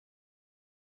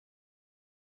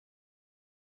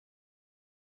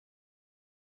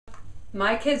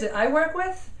My kids that I work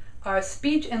with are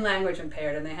speech and language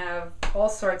impaired, and they have all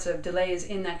sorts of delays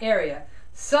in that area.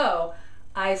 So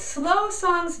I slow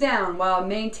songs down while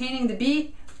maintaining the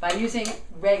beat by using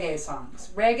reggae songs.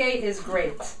 Reggae is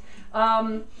great.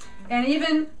 And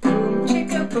even boom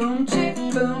chicka boom chick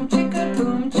boom chicka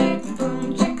boom chick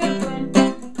boom chicka boom,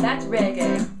 that's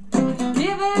reggae.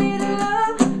 Give a little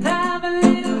love, have a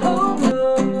little hope.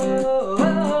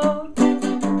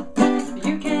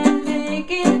 You can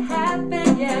make it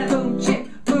happen, yeah. Boom chick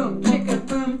boom chicka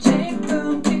boom chick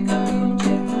boom chicka boom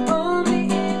chick. Only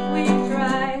if we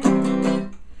try.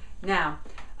 Now,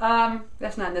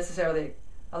 that's not necessarily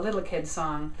a little kid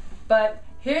song, but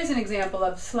here's an example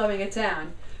of slowing it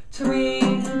down.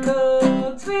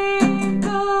 Twinkle,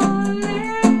 twinkle,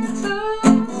 little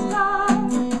star,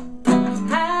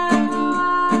 how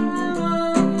I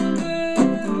wonder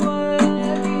what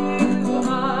you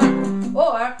are.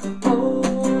 Or,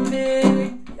 oh,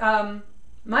 big.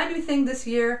 My new thing this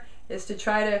year is to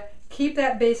try to keep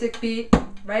that basic beat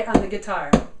right on the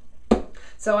guitar.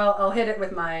 So I'll hit it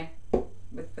with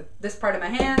this part of my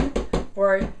hand,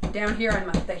 or down here on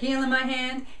the heel of my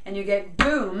hand, and you get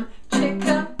boom,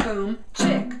 chicka, boom,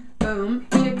 chick, boom,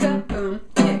 chicka, boom,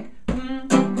 chick.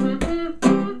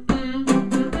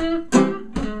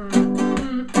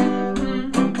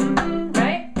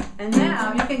 Right? And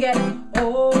now you can get,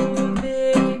 oh,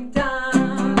 big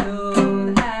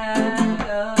Donald had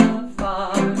a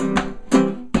farm.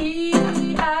 E-I-E-I-O.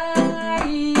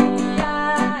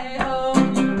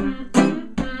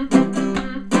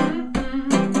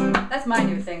 That's my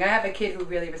new thing. I have a kid who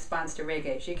really responds to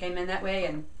reggae. She came in that way,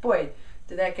 and boy,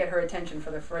 did that get her attention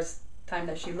for the first time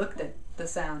that she looked at the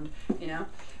sound, you know?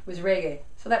 It was reggae.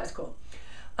 So that was cool.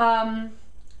 A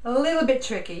little bit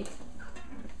tricky,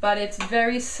 but it's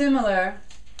very similar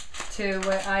to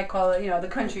what I call it, you know, the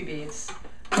country beats.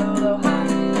 Low, low, high.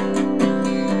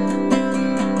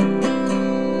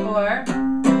 Or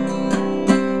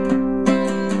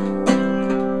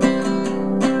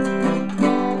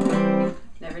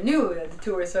knew that the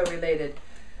two were so related.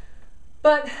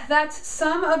 But that's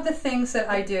some of the things that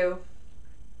I do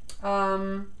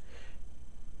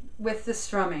with the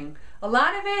strumming. A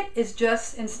lot of it is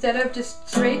just, instead of just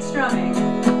straight strumming,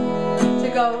 to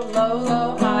go low,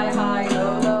 low, high, high,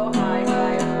 low, low, high,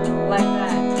 high, like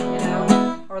that, you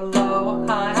know? Or low,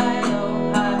 high, high,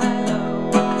 low, high, high,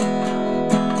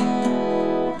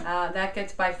 low. That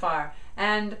gets by far.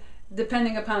 And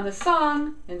depending upon the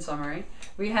song, in summary,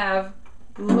 we have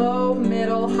low,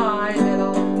 middle, high,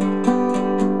 middle.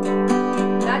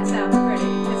 That sounds pretty.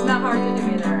 It's not hard to do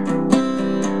either.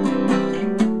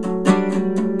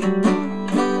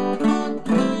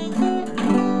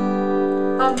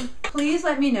 Please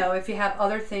let me know if you have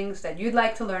other things that you'd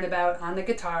like to learn about on the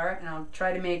guitar, and I'll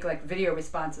try to make like video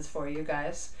responses for you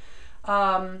guys.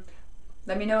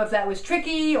 Let me know if that was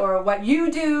tricky, or what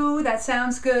you do that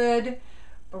sounds good,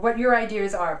 or what your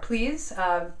ideas are. Please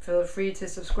feel free to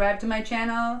subscribe to my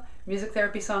channel, Music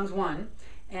Therapy Songs 1,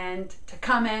 and to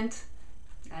comment,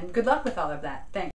 and good luck with all of that. Thanks.